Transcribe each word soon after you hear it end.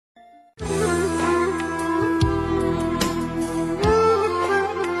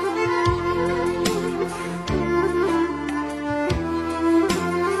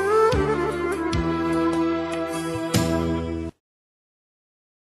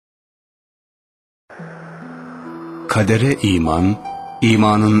Kadere iman,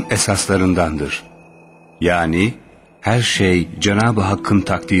 imanın esaslarındandır. Yani her şey Cenab-ı Hakk'ın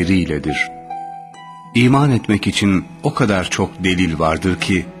takdiriyledir. İman etmek için o kadar çok delil vardır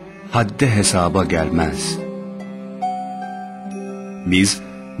ki hadde hesaba gelmez. Biz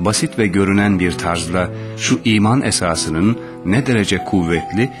basit ve görünen bir tarzla şu iman esasının ne derece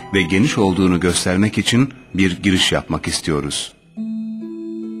kuvvetli ve geniş olduğunu göstermek için bir giriş yapmak istiyoruz.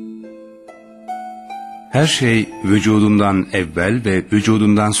 Her şey vücudundan evvel ve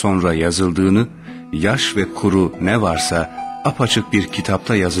vücudundan sonra yazıldığını, yaş ve kuru ne varsa apaçık bir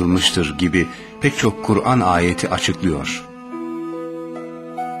kitapta yazılmıştır gibi pek çok Kur'an ayeti açıklıyor.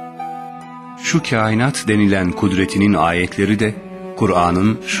 Şu kainat denilen kudretinin ayetleri de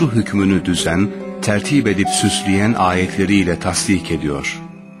Kur'an'ın şu hükmünü düzen, tertip edip süsleyen ayetleriyle tasdik ediyor.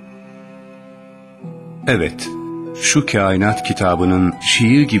 Evet, şu kainat kitabının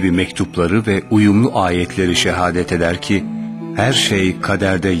şiir gibi mektupları ve uyumlu ayetleri şehadet eder ki, her şey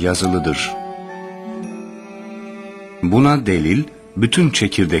kaderde yazılıdır. Buna delil, bütün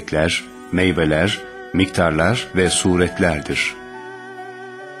çekirdekler, meyveler, miktarlar ve suretlerdir.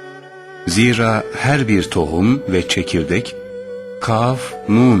 Zira her bir tohum ve çekirdek, Kaf,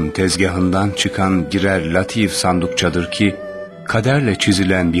 Nun tezgahından çıkan birer latif sandukçadır ki, kaderle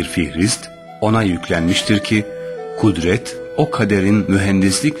çizilen bir fihrist ona yüklenmiştir ki, kudret o kaderin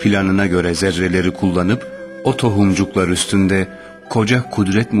mühendislik planına göre zerreleri kullanıp, o tohumcuklar üstünde koca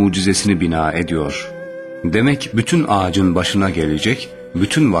kudret mucizesini bina ediyor. Demek bütün ağacın başına gelecek,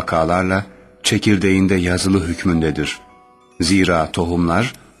 bütün vakalarla çekirdeğinde yazılı hükmündedir. Zira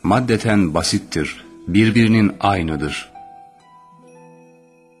tohumlar maddeten basittir, birbirinin aynıdır.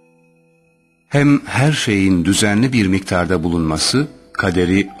 Hem her şeyin düzenli bir miktarda bulunması,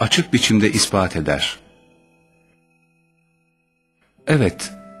 kaderi açık biçimde ispat eder.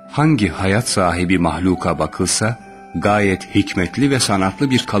 Evet, hangi hayat sahibi mahluka bakılsa, gayet hikmetli ve sanatlı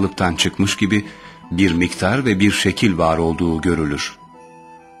bir kalıptan çıkmış gibi bir miktar ve bir şekil var olduğu görülür.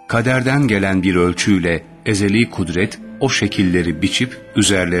 Kaderden gelen bir ölçüyle ezeli kudret o şekilleri biçip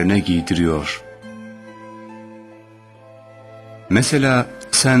üzerlerine giydiriyor. Mesela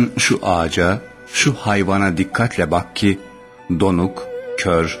sen şu ağaca, şu hayvana dikkatle bak ki, donuk,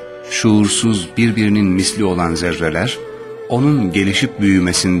 kör, şuursuz birbirinin misli olan zerreler, onun gelişip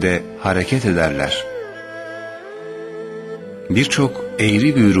büyümesinde hareket ederler. Birçok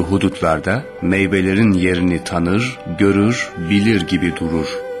eğri büğrü hudutlarda meyvelerin yerini tanır, görür, bilir gibi durur.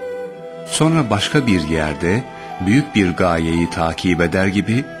 Sonra başka bir yerde büyük bir gayeyi takip eder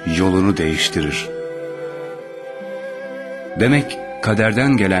gibi yolunu değiştirir. Demek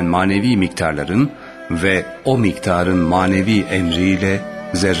kaderden gelen manevi miktarların ve o miktarın manevi emriyle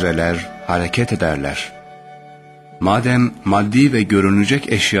zerreler hareket ederler. Madem maddi ve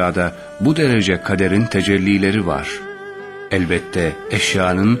görünecek eşyada bu derece kaderin tecellileri var, elbette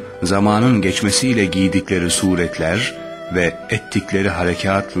eşyanın zamanın geçmesiyle giydikleri suretler ve ettikleri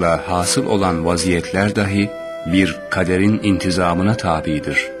harekatla hasıl olan vaziyetler dahi bir kaderin intizamına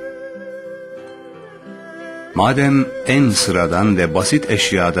tabidir. Madem en sıradan ve basit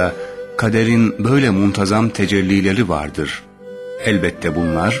eşyada kaderin böyle muntazam tecellileri vardır, elbette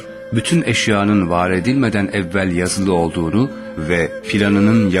bunlar bütün eşyanın var edilmeden evvel yazılı olduğunu ve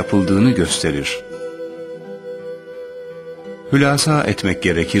planının yapıldığını gösterir. Hülasa etmek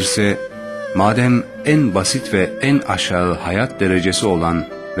gerekirse, madem en basit ve en aşağı hayat derecesi olan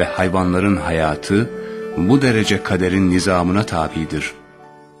ve hayvanların hayatı bu derece kaderin nizamına tabidir,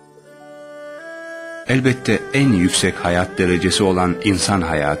 elbette en yüksek hayat derecesi olan insan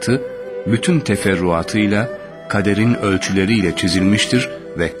hayatı bütün teferruatıyla kaderin ölçüleriyle çizilmiştir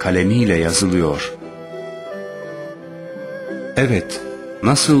ve kalemiyle yazılıyor. Evet,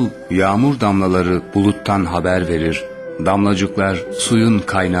 nasıl yağmur damlaları buluttan haber verir, damlacıklar suyun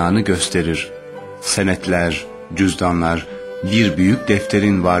kaynağını gösterir, senetler, cüzdanlar bir büyük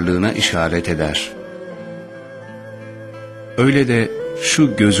defterin varlığına işaret eder. Öyle de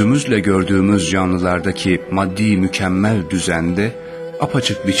şu gözümüzle gördüğümüz canlılardaki maddi mükemmel düzende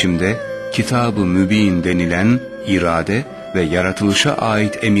apaçık biçimde Kitab-ı Mübin denilen irade ve yaratılışa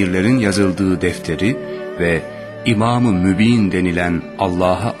ait emirlerin yazıldığı defteri ve İmam-ı Mübin denilen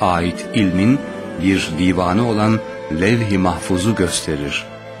Allah'a ait ilmin bir divanı olan levh-i mahfuzu gösterir.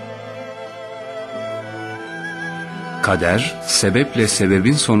 Kader, sebeple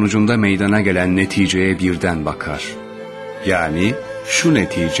sebebin sonucunda meydana gelen neticeye birden bakar. Yani şu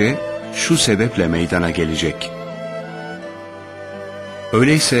netice, şu sebeple meydana gelecek.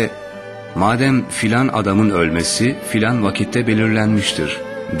 Öyleyse, madem filan adamın ölmesi filan vakitte belirlenmiştir,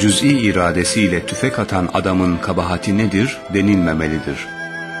 cüz'i iradesiyle tüfek atan adamın kabahati nedir denilmemelidir.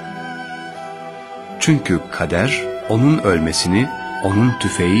 Çünkü kader onun ölmesini onun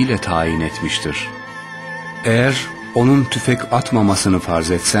tüfeğiyle tayin etmiştir. Eğer onun tüfek atmamasını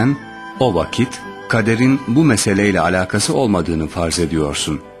farz etsen, o vakit kaderin bu meseleyle alakası olmadığını farz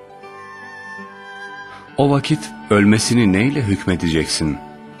ediyorsun. O vakit ölmesini neyle hükmedeceksin?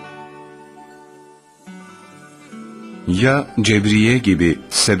 Ya cebriye gibi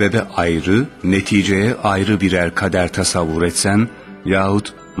sebebe ayrı, neticeye ayrı birer kader tasavvur etsen,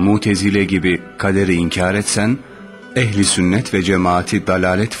 yahut mutezile gibi kaderi inkar etsen, ehli sünnet ve cemaati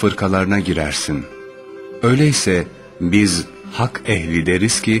dalalet fırkalarına girersin. Öyleyse biz hak ehli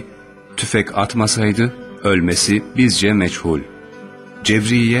deriz ki, tüfek atmasaydı ölmesi bizce meçhul.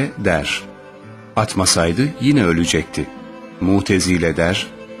 Cebriye der, atmasaydı yine ölecekti. Mutezile der,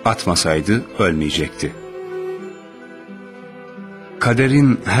 atmasaydı ölmeyecekti.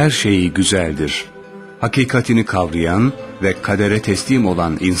 Kaderin her şeyi güzeldir. Hakikatini kavrayan ve kadere teslim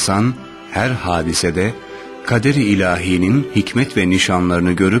olan insan her hadisede kader-i ilahinin hikmet ve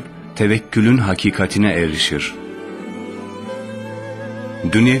nişanlarını görüp tevekkülün hakikatine erişir.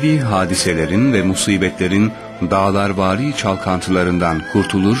 Dünyevi hadiselerin ve musibetlerin dağlarvari çalkantılarından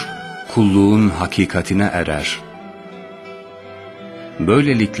kurtulur, kulluğun hakikatine erer.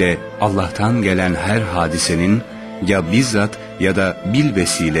 Böylelikle Allah'tan gelen her hadisenin ya bizzat ya da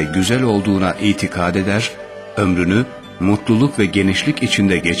bilvesile güzel olduğuna itikad eder, ömrünü mutluluk ve genişlik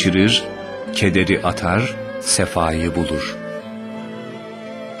içinde geçirir, kederi atar, sefayı bulur.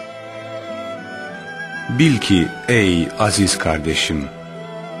 Bil ki ey aziz kardeşim,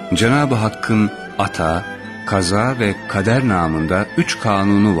 Cenab-ı Hakk'ın ata, kaza ve kader namında 3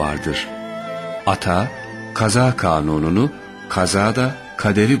 kanunu vardır. Ata, kaza kanununu, kaza da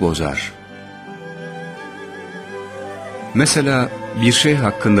kaderi bozar. Mesela bir şey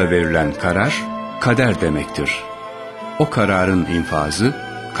hakkında verilen karar, kader demektir. O kararın infazı,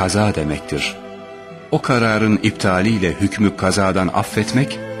 kaza demektir. O kararın iptaliyle hükmü kazadan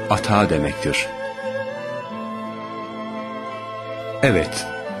affetmek, ata demektir. Evet,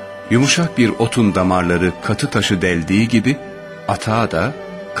 yumuşak bir otun damarları katı taşı deldiği gibi, ata da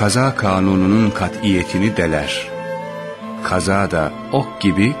kaza kanununun kat'iyetini deler. Kaza da ok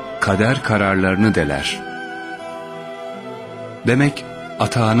gibi kader kararlarını deler. Demek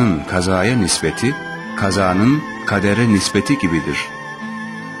atanın kazaya nispeti, kazanın kadere nispeti gibidir.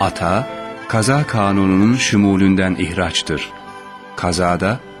 Ata, kaza kanununun şumulünden ihraçtır. Kaza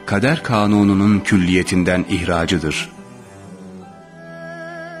da kader kanununun külliyetinden ihracıdır.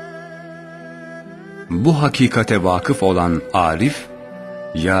 Bu hakikate vakıf olan arif,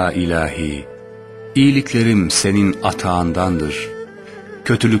 ya ilahi, iyiliklerim senin atağındandır,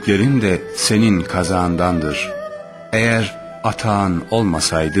 kötülüklerim de senin kazağındandır. Eğer atağın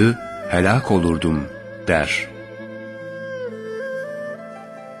olmasaydı helak olurdum der.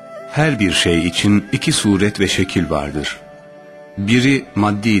 Her bir şey için 2 suret ve şekil vardır. Biri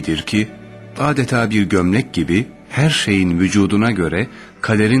maddidir ki, adeta bir gömlek gibi her şeyin vücuduna göre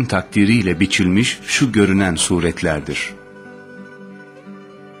kaderin takdiriyle biçilmiş şu görünen suretlerdir.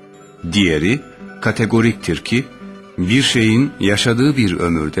 Diğeri kategoriktir ki, bir şeyin yaşadığı bir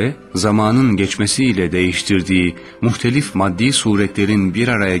ömürde zamanın geçmesiyle değiştirdiği muhtelif maddi suretlerin bir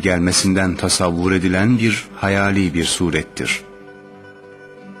araya gelmesinden tasavvur edilen bir hayali bir surettir.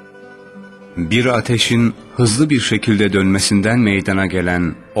 Bir ateşin hızlı bir şekilde dönmesinden meydana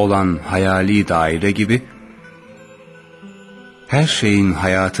gelen olan hayali daire gibi, her şeyin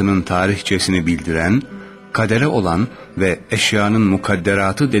hayatının tarihçesini bildiren, kadere olan ve eşyanın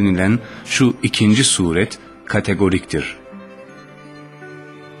mukadderatı denilen şu 2. suret kategoriktir.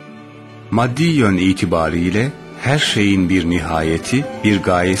 Maddi yön itibariyle her şeyin bir nihayeti, bir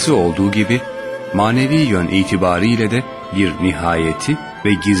gayesi olduğu gibi, manevi yön itibariyle de bir nihayeti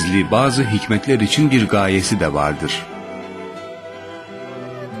ve gizli bazı hikmetler için bir gayesi de vardır.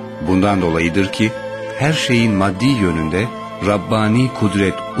 Bundan dolayıdır ki, her şeyin maddi yönünde Rabbani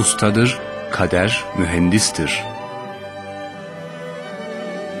kudret ustadır, kader mühendistir.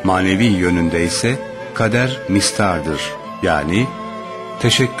 Manevi yönünde ise kader mistardır, yani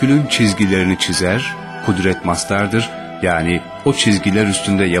teşekkülün çizgilerini çizer, kudret mastardır, yani o çizgiler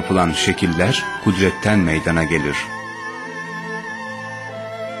üstünde yapılan şekiller kudretten meydana gelir.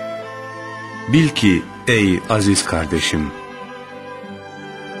 Bil ki ey aziz kardeşim,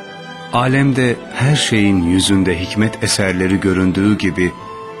 alemde her şeyin yüzünde hikmet eserleri göründüğü gibi,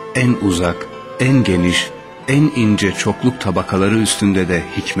 en uzak, en geniş, en ince çokluk tabakaları üstünde de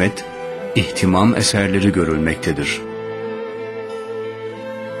hikmet, ihtimam eserleri görülmektedir.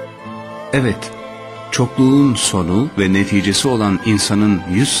 Evet, çokluğun sonu ve neticesi olan insanın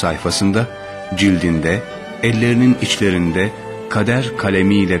 100 sayfasında, cildinde, ellerinin içlerinde kader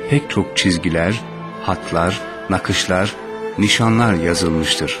kalemiyle pek çok çizgiler, hatlar, nakışlar, nişanlar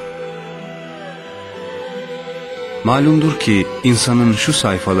yazılmıştır. Malumdur ki insanın şu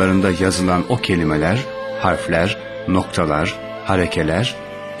sayfalarında yazılan o kelimeler, harfler, noktalar, harekeler,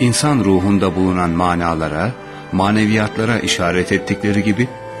 insan ruhunda bulunan manalara, maneviyatlara işaret ettikleri gibi,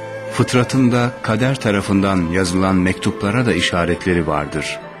 fıtratında kader tarafından yazılan mektuplara da işaretleri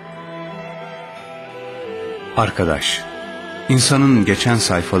vardır. Arkadaş, insanın geçen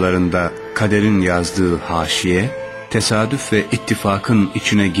sayfalarında kaderin yazdığı haşiye, tesadüf ve ittifakın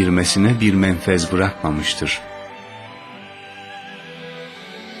içine girmesine bir menfez bırakmamıştır.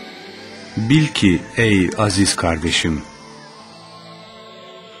 Bil ki ey aziz kardeşim,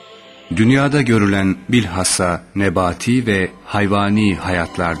 dünyada görülen bilhassa nebati ve hayvani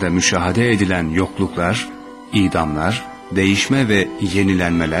hayatlarda müşahede edilen yokluklar, idamlar, değişme ve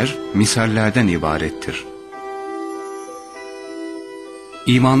yenilenmeler misallerden ibarettir.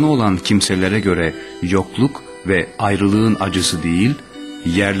 İmanlı olan kimselere göre yokluk ve ayrılığın acısı değil,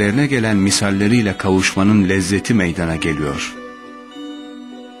 yerlerine gelen misalleriyle kavuşmanın lezzeti meydana geliyor.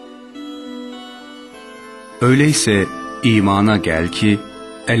 Öyleyse imana gel ki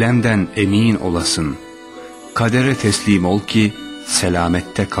elemden emin olasın, kadere teslim ol ki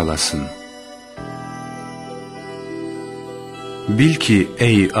selamette kalasın. Bil ki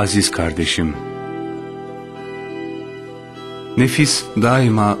ey aziz kardeşim, nefis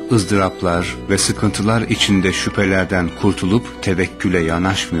daima ızdıraplar ve sıkıntılar içinde şüphelerden kurtulup tevekküle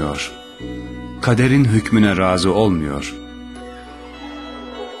yanaşmıyor. Kaderin hükmüne razı olmuyor.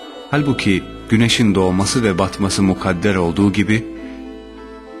 Halbuki güneşin doğması ve batması mukadder olduğu gibi,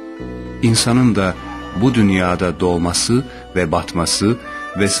 insanın da bu dünyada doğması ve batması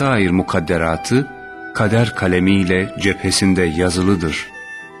vesair mukadderatı kader kalemiyle cephesinde yazılıdır.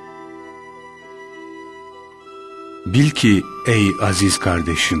 Bil ki ey aziz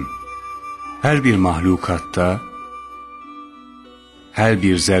kardeşim, her bir mahlukatta, her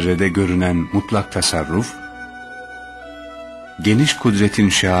bir zerrede görünen mutlak tasarruf, geniş kudretin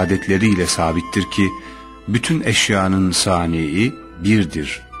şehadetleriyle sabittir ki, bütün eşyanın sani'i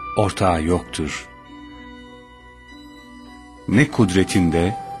birdir, ortağı yoktur. Ne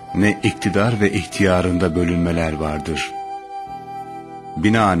kudretinde, ne iktidar ve ihtiyarında bölünmeler vardır.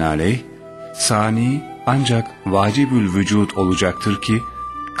 Binaenaleyh, sani ancak vacibül vücud olacaktır ki,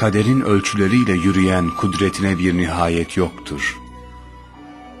 kaderin ölçüleriyle yürüyen kudretine bir nihayet yoktur.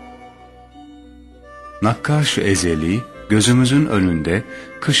 Nakkaş-ı ezeli, gözümüzün önünde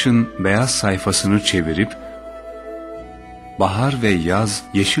kışın beyaz sayfasını çevirip, bahar ve yaz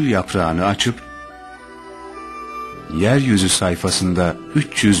yeşil yaprağını açıp, yeryüzü sayfasında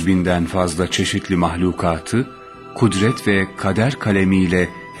 300 binden fazla çeşitli mahlukatı, kudret ve kader kalemiyle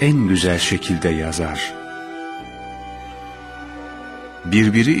en güzel şekilde yazar.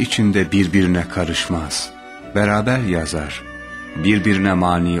 Birbiri içinde birbirine karışmaz, beraber yazar, birbirine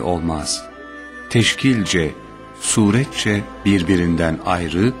mani olmaz, teşkilce, suretçe birbirinden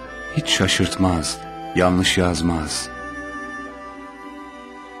ayrı, hiç şaşırtmaz, yanlış yazmaz.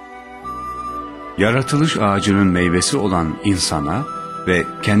 Yaratılış ağacının meyvesi olan insana ve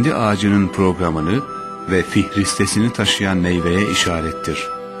kendi ağacının programını ve fihristesini taşıyan meyveye işarettir.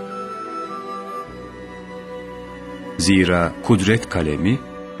 Zira kudret kalemi,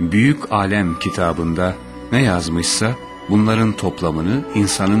 Büyük Alem kitabında ne yazmışsa bunların toplamını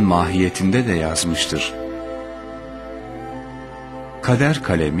insanın mahiyetinde de yazmıştır. Kader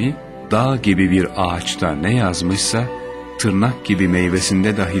kalemi, dağ gibi bir ağaçta ne yazmışsa, tırnak gibi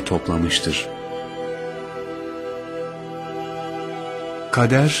meyvesinde dahi toplamıştır.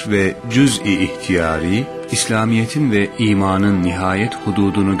 Kader ve cüz-i ihtiyari, İslamiyet'in ve imanın nihayet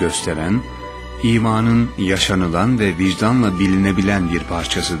hududunu gösteren, imanın yaşanılan ve vicdanla bilinebilen bir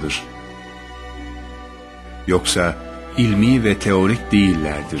parçasıdır. Yoksa ilmi ve teorik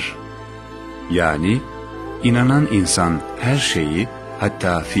değillerdir. Yani inanan insan her şeyi,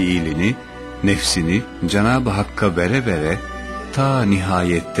 hatta fiilini, nefsini Cenab-ı Hakk'a vere vere, ta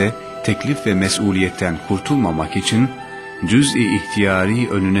nihayette teklif ve mesuliyetten kurtulmamak için cüz-i ihtiyari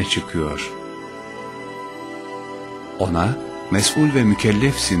önüne çıkıyor. Ona mesul ve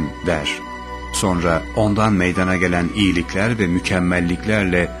mükellefsin der. Sonra ondan meydana gelen iyilikler ve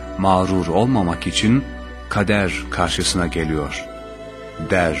mükemmelliklerle mağrur olmamak için kader karşısına geliyor.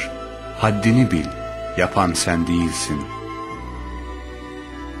 Der, haddini bil, yapan sen değilsin.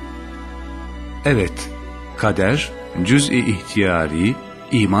 Evet, kader, cüz-i ihtiyari,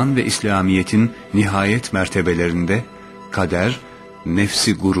 iman ve İslamiyet'in nihayet mertebelerinde, kader,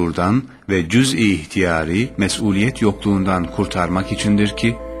 nefsi gururdan ve cüz-i ihtiyari mesuliyet yokluğundan kurtarmak içindir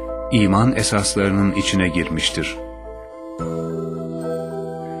ki, iman esaslarının içine girmiştir.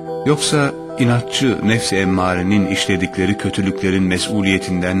 Yoksa inatçı nefs-i emmarenin işledikleri kötülüklerin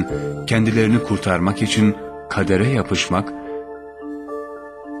mesuliyetinden kendilerini kurtarmak için kadere yapışmak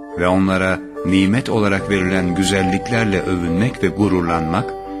ve onlara nimet olarak verilen güzelliklerle övünmek ve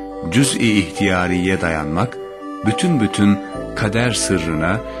gururlanmak, cüz-i ihtiyariye dayanmak, bütün kader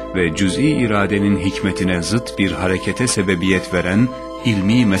sırrına ve cüz-i iradenin hikmetine zıt bir harekete sebebiyet veren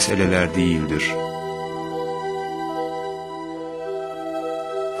ilmi meseleler değildir.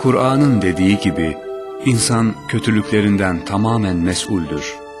 Kur'an'ın dediği gibi, insan kötülüklerinden tamamen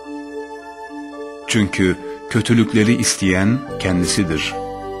mes'uldür. Çünkü kötülükleri isteyen kendisidir.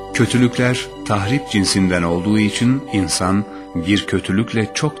 Kötülükler tahrip cinsinden olduğu için insan bir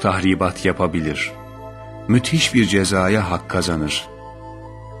kötülükle çok tahribat yapabilir. Müthiş bir cezaya hak kazanır.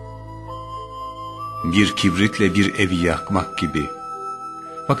 Bir kibritle bir evi yakmak gibi.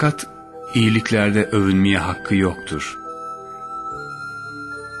 Fakat iyiliklerde övünmeye hakkı yoktur.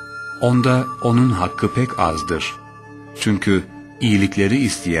 Onda onun hakkı pek azdır. Çünkü iyilikleri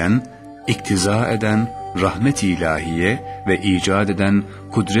isteyen, iktiza eden rahmet-i ilahiye ve icat eden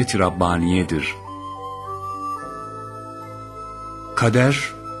kudret-i Rabbaniyedir. Kader,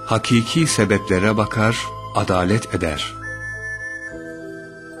 hakiki sebeplere bakar, adalet eder.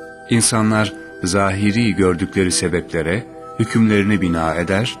 İnsanlar zahiri gördükleri sebeplere hükümlerini bina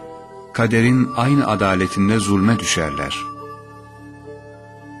eder, kaderin aynı adaletinde zulme düşerler.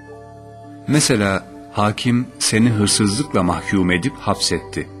 Mesela hakim seni hırsızlıkla mahkum edip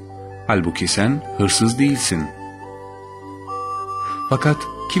hapsetti. Halbuki sen hırsız değilsin. Fakat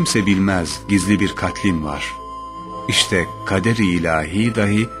kimse bilmez gizli bir katlin var. İşte kader-i ilahi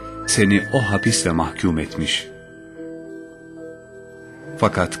dahi seni o hapisle mahkum etmiş.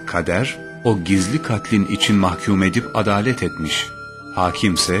 Fakat kader o gizli katlin için mahkum edip adalet etmiş.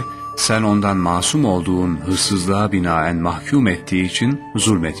 Hakimse sen ondan masum olduğun hırsızlığa binaen mahkum ettiği için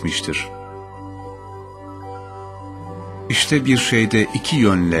zulmetmiştir. İşte bir şeyde iki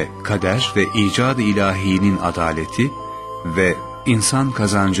yönle kader ve icad-ı ilahinin adaleti ve insan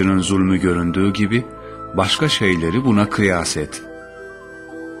kazancının zulmü göründüğü gibi başka şeyleri buna kıyas et.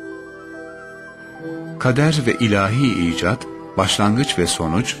 Kader ve ilahi icat, başlangıç ve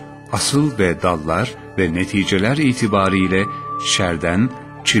sonuç, asıl ve dallar ve neticeler itibariyle şerden,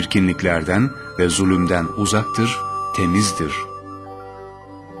 çirkinliklerden ve zulümden uzaktır, temizdir.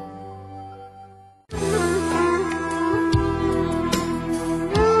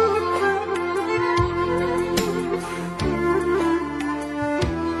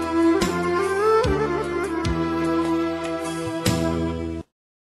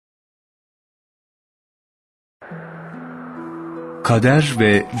 Kader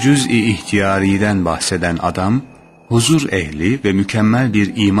ve cüz-i ihtiyariden bahseden adam, huzur ehli ve mükemmel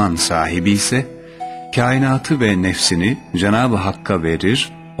bir iman sahibi ise, kainatı ve nefsini Cenab-ı Hakk'a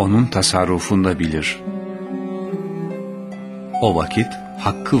verir, onun tasarrufunda bilir. O vakit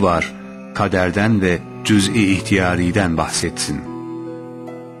hakkı var, kaderden ve cüz-i ihtiyariden bahsetsin.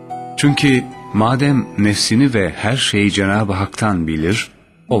 Çünkü madem nefsini ve her şeyi Cenab-ı Hak'tan bilir,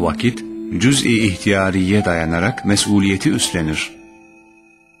 o vakit cüz-i ihtiyariye dayanarak mesuliyeti üstlenir.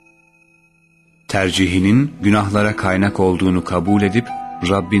 Tercihinin günahlara kaynak olduğunu kabul edip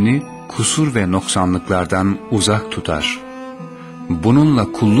Rabbini kusur ve noksanlıklardan uzak tutar.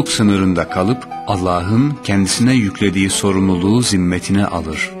 Bununla kulluk sınırında kalıp Allah'ın kendisine yüklediği sorumluluğu zimmetine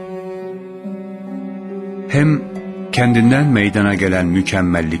alır. Hem kendinden meydana gelen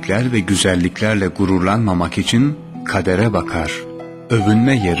mükemmellikler ve güzelliklerle gururlanmamak için kadere bakar,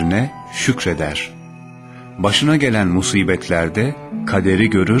 övünme yerine şükreder. Başına gelen musibetlerde kaderi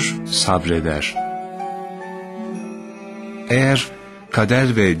görür, sabreder. Eğer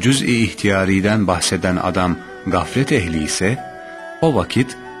kader ve cüz-i ihtiyariden bahseden adam gaflet ehli ise, o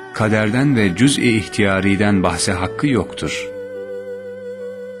vakit kaderden ve cüz-i ihtiyariden bahse hakkı yoktur.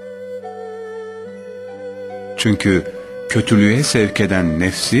 Çünkü kötülüğe sevk eden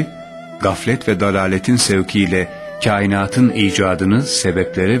nefsi, gaflet ve dalaletin sevkiyle kainatın icadını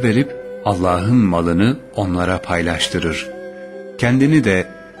sebeplere verip Allah'ın malını onlara paylaştırır. Kendini de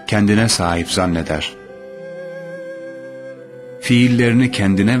kendine sahip zanneder. Fiillerini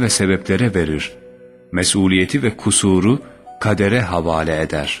kendine ve sebeplere verir. Mesuliyeti ve kusuru kadere havale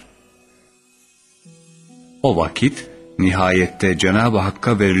eder. O vakit nihayette Cenab-ı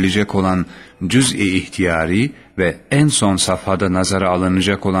Hakk'a verilecek olan cüz-i ihtiyari ve en son safhada nazara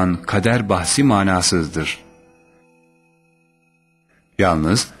alınacak olan kader bahsi manasızdır.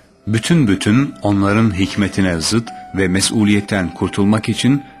 Yalnız bütün onların hikmetine zıt ve mesuliyetten kurtulmak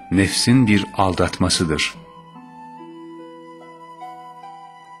için nefsin bir aldatmasıdır.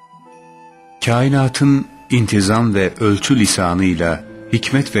 Kainatın intizam ve ölçü lisanıyla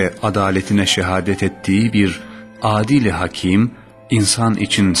hikmet ve adaletine şehadet ettiği bir adil-i hakim, insan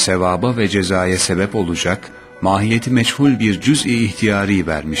için sevaba ve cezaya sebep olacak, mahiyeti meçhul bir cüz-i ihtiyari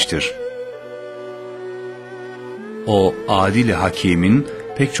vermiştir. O adil-i hakimin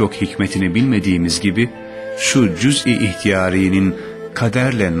pek çok hikmetini bilmediğimiz gibi, şu cüz-i ihtiyarinin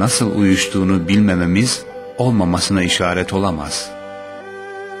kaderle nasıl uyuştuğunu bilmememiz, olmamasına işaret olamaz.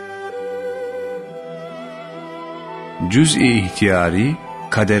 Cüz-i ihtiyari,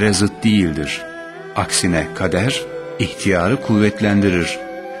 kadere zıt değildir. Aksine kader, ihtiyarı kuvvetlendirir.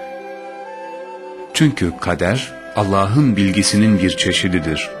 Çünkü kader, Allah'ın bilgisinin bir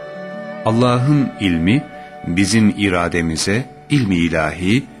çeşididir. Allah'ın ilmi, bizim irademize, ilmi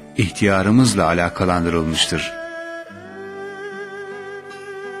ilahi, ihtiyarımızla alakalandırılmıştır.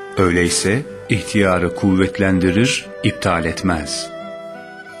 Öyleyse, ihtiyarı kuvvetlendirir, iptal etmez.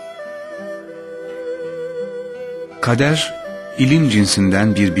 Kader, ilim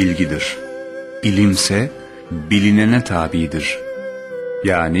cinsinden bir bilgidir. İlimse, bilinene tabidir.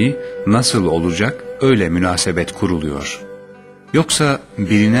 Yani nasıl olacak, öyle münasebet kuruluyor. Yoksa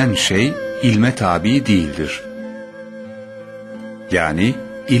bilinen şey, ilme tabi değildir. Yani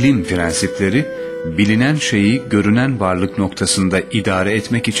ilim prensipleri, bilinen şeyi görünen varlık noktasında idare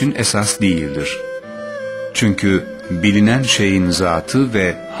etmek için esas değildir. Çünkü bilinen şeyin zatı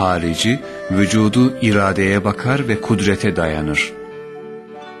ve harici, vücudu iradeye bakar ve kudrete dayanır.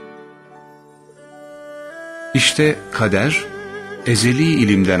 İşte kader, ezeli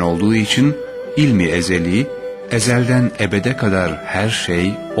ilimden olduğu için, ilmi ezeli, ezelden ebede kadar her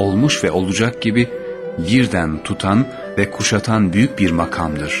şey olmuş ve olacak gibi birden tutan ve kuşatan büyük bir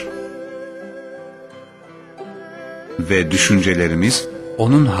makamdır. Ve düşüncelerimiz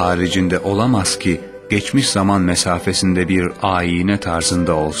onun haricinde olamaz ki geçmiş zaman mesafesinde bir ayine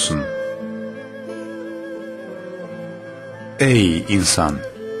tarzında olsun. Ey insan!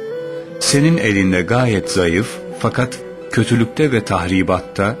 Senin elinde gayet zayıf fakat kötülükte ve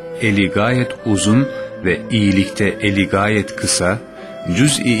tahribatta eli gayet uzun ve iyilikte eli gayet kısa,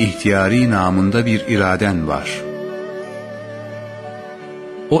 cüz-i ihtiyari namında bir iraden var.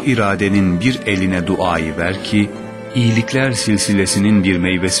 O iradenin bir eline duayı ver ki, iyilikler silsilesinin bir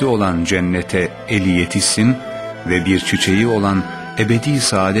meyvesi olan cennete eli yetişsin ve bir çiçeği olan ebedi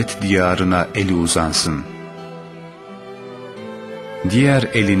saadet diyarına eli uzansın. Diğer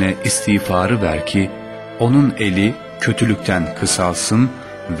eline istiğfarı ver ki, onun eli kötülükten kısalsın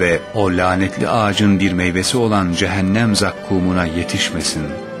ve o lanetli ağacın bir meyvesi olan cehennem zakkumuna yetişmesin.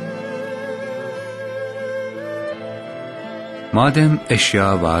 Madem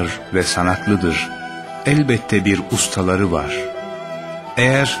eşya var ve sanatlıdır, elbette bir ustaları var.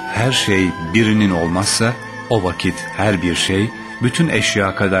 Eğer her şey birinin olmazsa, o vakit her bir şey bütün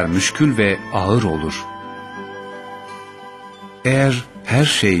eşya kadar müşkül ve ağır olur. Eğer her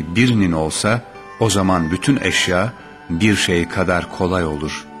şey birinin olsa, o zaman bütün eşya bir şey kadar kolay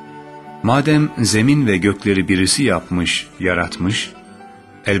olur. Madem zemin ve gökleri birisi yapmış, yaratmış,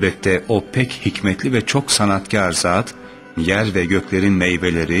 elbette o pek hikmetli ve çok sanatkar zat, yer ve göklerin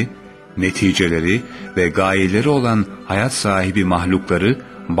meyveleri, neticeleri ve gayeleri olan hayat sahibi mahlukları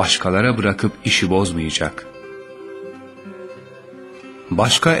başkalara bırakıp işi bozmayacak.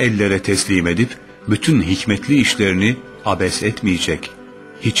 Başka ellere teslim edip bütün hikmetli işlerini abes etmeyecek,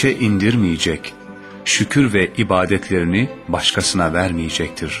 hiçe indirmeyecek, şükür ve ibadetlerini başkasına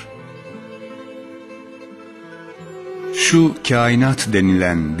vermeyecektir. Şu kainat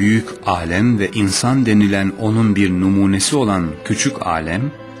denilen büyük alem ve insan denilen onun bir numunesi olan küçük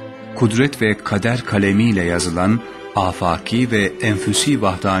alem, kudret ve kader kalemiyle yazılan afaki ve enfüsi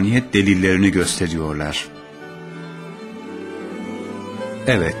vahdaniyet delillerini gösteriyorlar.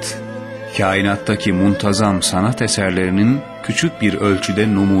 Evet, kainattaki muntazam sanat eserlerinin küçük bir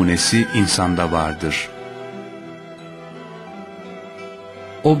ölçüde numunesi insanda vardır.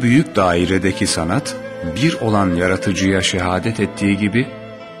 O büyük dairedeki sanat, bir olan yaratıcıya şehadet ettiği gibi,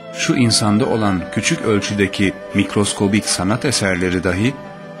 şu insanda olan küçük ölçüdeki mikroskobik sanat eserleri dahi,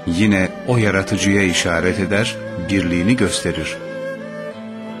 yine o yaratıcıya işaret eder, birliğini gösterir.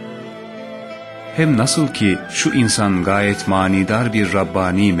 Hem nasıl ki şu insan gayet manidar bir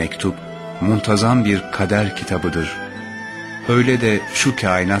Rabbani mektup, muntazam bir kader kitabıdır. Öyle de şu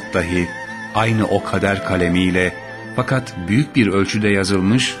kainat dahi aynı o kader kalemiyle, fakat büyük bir ölçüde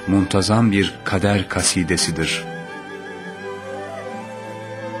yazılmış muntazam bir kader kasidesidir.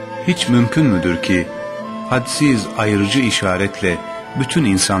 Hiç mümkün müdür ki, hadsiz ayırıcı işaretle bütün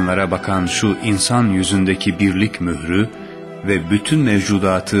insanlara bakan şu insan yüzündeki birlik mührü ve bütün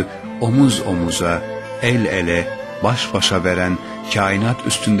mevcudatı omuz omuza, el ele, baş başa veren kainat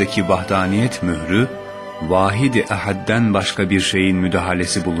üstündeki vahdaniyet mührü, vahid-i ahadden başka bir şeyin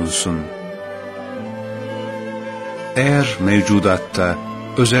müdahalesi bulunsun. Eğer mevcudatta,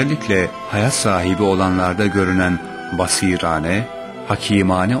 özellikle hayat sahibi olanlarda görünen basirane,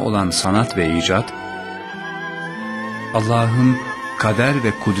 hakimane olan sanat ve icat, Allah'ın kader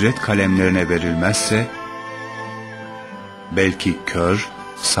ve kudret kalemlerine verilmezse, belki kör,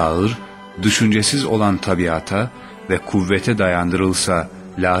 sağır, düşüncesiz olan tabiata ve kuvvete dayandırılsa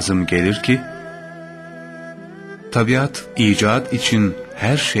lazım gelir ki, tabiat icat için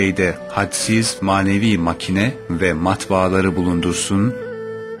her şeyde hadsiz manevi makine ve matbaaları bulundursun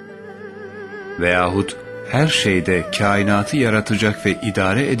veyahut her şeyde kainatı yaratacak ve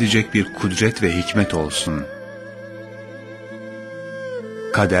idare edecek bir kudret ve hikmet olsun.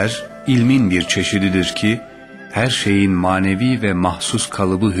 Kader, ilmin bir çeşididir ki, her şeyin manevi ve mahsus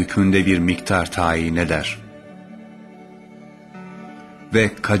kalıbı hükmünde bir miktar tayin eder. Ve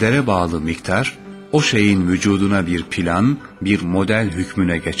kadere bağlı miktar, o şeyin vücuduna bir plan, bir model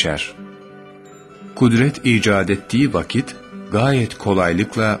hükmüne geçer. Kudret icat ettiği vakit, gayet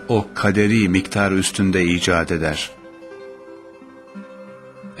kolaylıkla o kaderi miktar üstünde icat eder.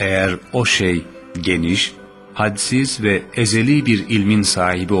 Eğer o şey geniş, hadsiz ve ezeli bir ilmin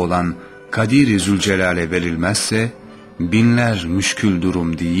sahibi olan Kadir-i Zülcelal'e verilmezse, binler müşkül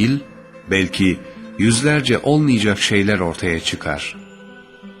durum değil, belki yüzlerce olmayacak şeyler ortaya çıkar.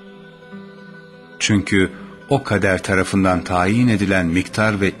 Çünkü o kader tarafından tayin edilen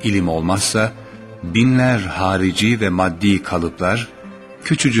miktar ve ilim olmazsa, binler harici ve maddi kalıplar,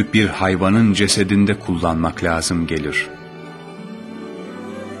 küçücük bir hayvanın cesedinde kullanmak lazım gelir.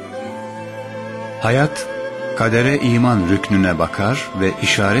 Hayat, kadere iman rüknüne bakar ve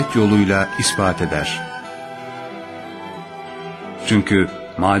işaret yoluyla ispat eder. Çünkü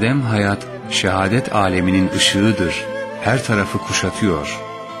madem hayat şehadet aleminin ışığıdır, her tarafı kuşatıyor.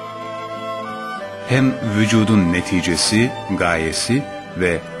 Hem vücudun neticesi, gayesi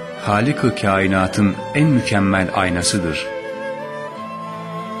ve Halik-ı kainatın en mükemmel aynasıdır.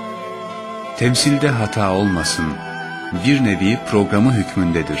 Temsilde hata olmasın, bir nevi programı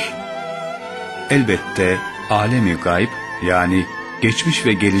hükmündedir. Elbette alemi gayb, yani geçmiş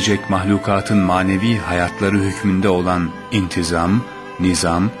ve gelecek mahlukatın manevi hayatları hükmünde olan intizam,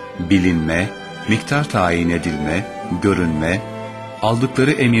 nizam, bilinme, miktar tayin edilme, görünme,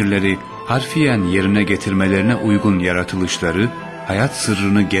 aldıkları emirleri harfiyen yerine getirmelerine uygun yaratılışları hayat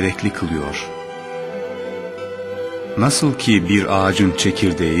sırrını gerekli kılıyor. Nasıl ki bir ağacın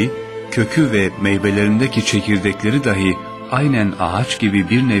çekirdeği, kökü ve meyvelerindeki çekirdekleri dahi aynen ağaç gibi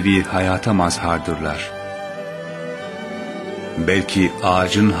bir nevi hayata mazhardırlar. Belki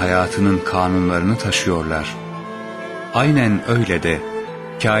ağacın hayatının kanunlarını taşıyorlar. Aynen öyle de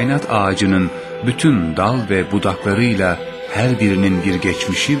kainat ağacının bütün dal ve budaklarıyla her birinin bir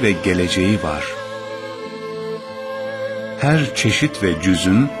geçmişi ve geleceği var. Her çeşit ve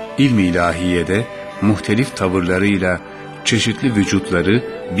cüzün ilm-i ilahiyede muhtelif tavırlarıyla çeşitli vücutları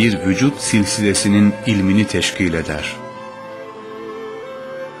bir vücut silsilesinin ilmini teşkil eder.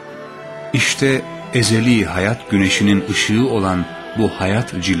 İşte ezeli hayat güneşinin ışığı olan bu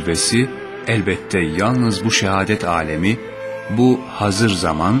hayat cilvesi elbette yalnız bu şehadet alemi, bu hazır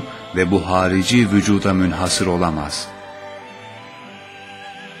zaman ve bu harici vücuda münhasır olamaz.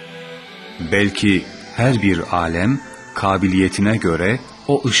 Belki her bir alem kabiliyetine göre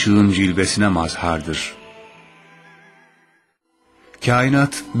o ışığın cilvesine mazhardır.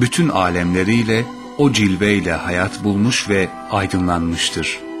 Kainat bütün alemleriyle o cilveyle hayat bulmuş ve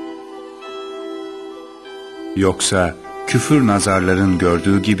aydınlanmıştır. Yoksa küfür nazarların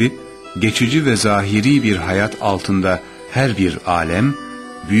gördüğü gibi geçici ve zahiri bir hayat altında her bir alem,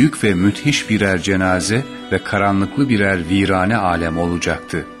 büyük ve müthiş birer cenaze ve karanlıklı birer virane alem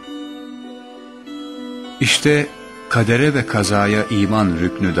olacaktı. İşte kadere ve kazaya iman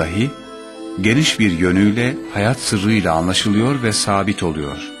rüknü dahi, geniş bir yönüyle hayat sırrıyla anlaşılıyor ve sabit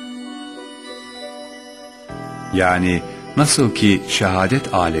oluyor. Yani nasıl ki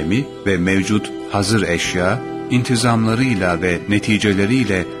şehadet alemi ve mevcut hazır eşya, intizamlarıyla ve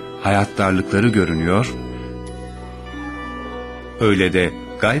neticeleriyle hayattarlıkları görünüyor, öyle de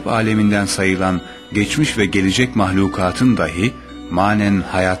gayb aleminden sayılan geçmiş ve gelecek mahlukatın dahi manen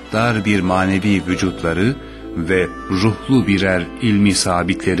hayatlar bir manevi vücutları ve ruhlu birer ilmi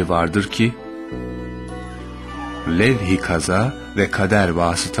sabitleri vardır ki, levh-i kaza ve kader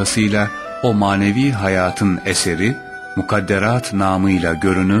vasıtasıyla o manevi hayatın eseri, mukadderat namıyla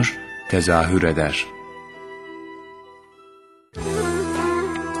görünür, tezahür eder.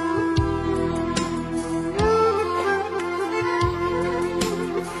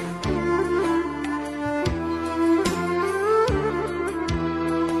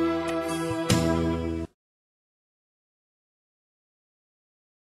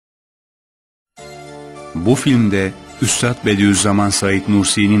 Bu filmde Üstad Bediüzzaman Said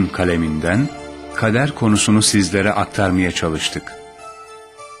Nursi'nin kaleminden kader konusunu sizlere aktarmaya çalıştık.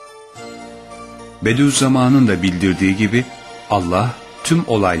 Bediüzzaman'ın da bildirdiği gibi Allah tüm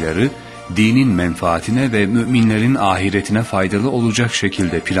olayları dinin menfaatine ve müminlerin ahiretine faydalı olacak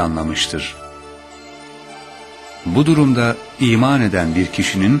şekilde planlamıştır. Bu durumda iman eden bir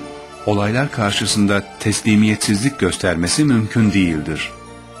kişinin olaylar karşısında teslimiyetsizlik göstermesi mümkün değildir.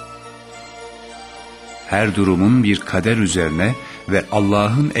 Her durumun bir kader üzerine ve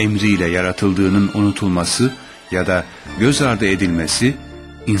Allah'ın emriyle yaratıldığının unutulması ya da göz ardı edilmesi,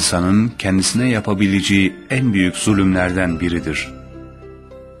 insanın kendisine yapabileceği en büyük zulümlerden biridir.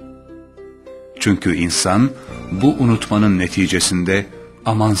 Çünkü insan bu unutmanın neticesinde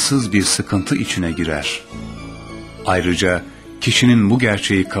amansız bir sıkıntı içine girer. Ayrıca kişinin bu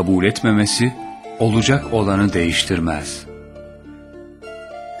gerçeği kabul etmemesi olacak olanı değiştirmez.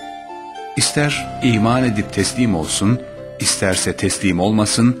 İster iman edip teslim olsun, isterse teslim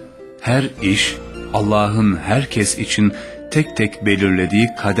olmasın, her iş Allah'ın herkes için tek tek belirlediği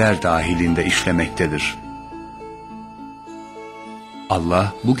kader dahilinde işlemektedir.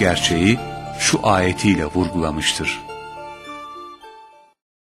 Allah bu gerçeği şu ayetiyle vurgulamıştır.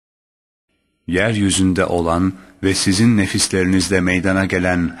 Yeryüzünde olan ve sizin nefislerinizde meydana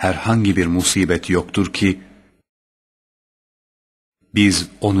gelen herhangi bir musibet yoktur ki, biz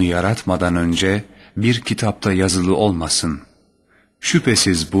onu yaratmadan önce bir kitapta yazılı olmasın.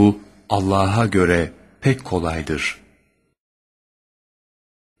 Şüphesiz bu Allah'a göre pek kolaydır.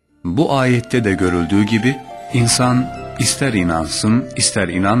 Bu ayette de görüldüğü gibi insan ister inansın ister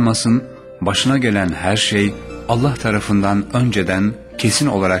inanmasın, başına gelen her şey Allah tarafından önceden kesin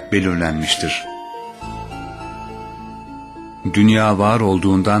olarak belirlenmiştir. Dünya var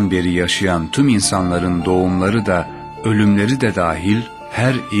olduğundan beri yaşayan tüm insanların doğumları da ölümleri de dahil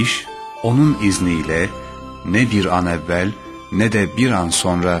her iş onun izniyle ne bir an evvel ne de bir an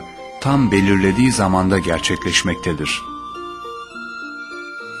sonra tam belirlediği zamanda gerçekleşmektedir.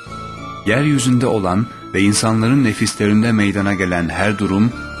 Yeryüzünde olan ve insanların nefislerinde meydana gelen her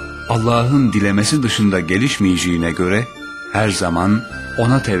durum Allah'ın dilemesi dışında gelişmeyeceğine göre her zaman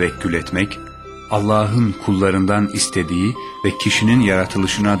ona tevekkül etmek, Allah'ın kullarından istediği ve kişinin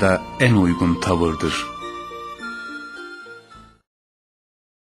yaratılışına da en uygun tavırdır.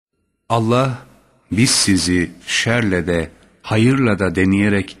 Allah, biz sizi şerle de hayırla da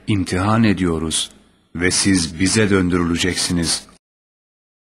deneyerek imtihan ediyoruz ve siz bize döndürüleceksiniz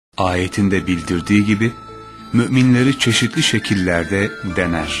ayetinde bildirdiği gibi müminleri çeşitli şekillerde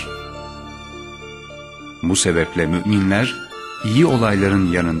dener. Bu sebeple müminler iyi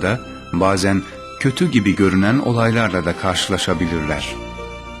olayların yanında bazen kötü gibi görünen olaylarla da karşılaşabilirler.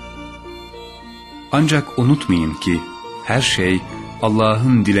 Ancak unutmayın ki her şey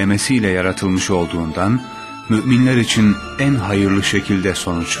Allah'ın dilemesiyle yaratılmış olduğundan müminler için en hayırlı şekilde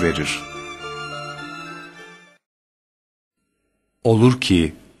sonuç verir. Olur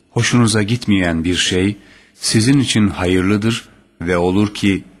ki hoşunuza gitmeyen bir şey sizin için hayırlıdır ve olur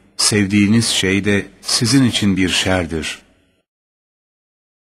ki sevdiğiniz şey de sizin için bir şerdir.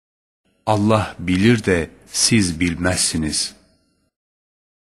 Allah bilir de siz bilmezsiniz.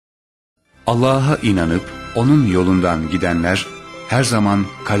 Allah'a inanıp onun yolundan gidenler her zaman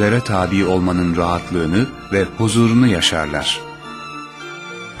kadere tabi olmanın rahatlığını ve huzurunu yaşarlar.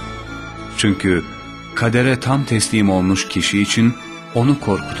 Çünkü kadere tam teslim olmuş kişi için onu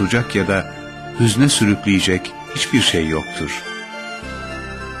korkutacak ya da hüzne sürükleyecek hiçbir şey yoktur.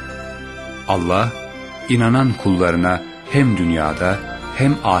 Allah, inanan kullarına hem dünyada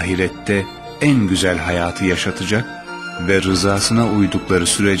hem ahirette en güzel hayatı yaşatacak ve rızasına uydukları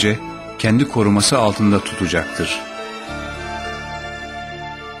sürece kendi koruması altında tutacaktır.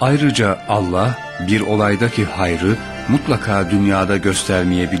 Ayrıca Allah bir olaydaki hayrı mutlaka dünyada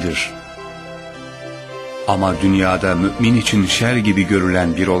göstermeyebilir. Ama dünyada mümin için şer gibi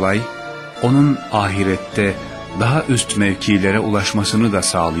görülen bir olay, onun ahirette daha üst mevkilere ulaşmasını da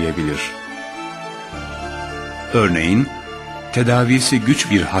sağlayabilir. Örneğin, tedavisi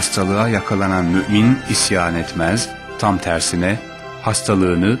güç bir hastalığa yakalanan mümin isyan etmez, tam tersine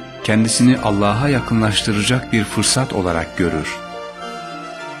hastalığını kendisini Allah'a yakınlaştıracak bir fırsat olarak görür.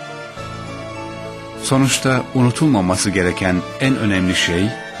 Sonuçta unutulmaması gereken en önemli şey,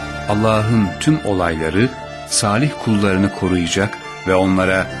 Allah'ın tüm olayları salih kullarını koruyacak ve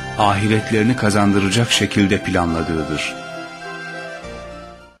onlara ahiretlerini kazandıracak şekilde planladığıdır.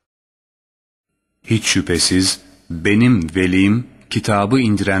 Hiç şüphesiz benim velim kitabı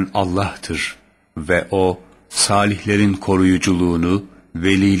indiren Allah'tır ve O salihlerin koruyuculuğunu,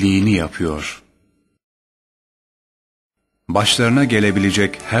 veliliğini yapıyor. başlarına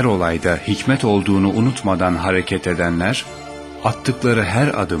gelebilecek her olayda hikmet olduğunu unutmadan hareket edenler, attıkları her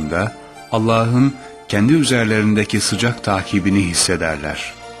adımda Allah'ın kendi üzerlerindeki sıcak takibini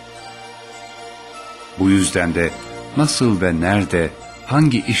hissederler. Bu yüzden de nasıl ve nerede,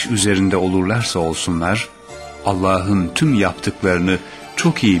 hangi iş üzerinde olurlarsa olsunlar, Allah'ın tüm yaptıklarını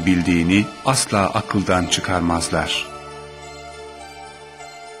çok iyi bildiğini asla akıldan çıkarmazlar.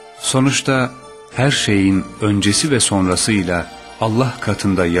 Sonuçta her şeyin öncesi ve sonrasıyla Allah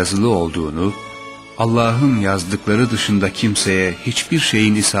katında yazılı olduğunu, Allah'ın yazdıkları dışında kimseye hiçbir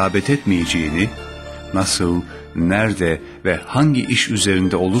şeyin isabet etmeyeceğini, nasıl, nerede ve hangi iş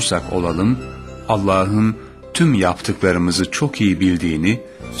üzerinde olursak olalım, Allah'ın tüm yaptıklarımızı çok iyi bildiğini,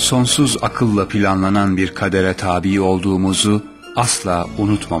 sonsuz akılla planlanan bir kadere tabi olduğumuzu asla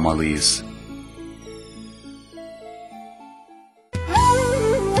unutmamalıyız.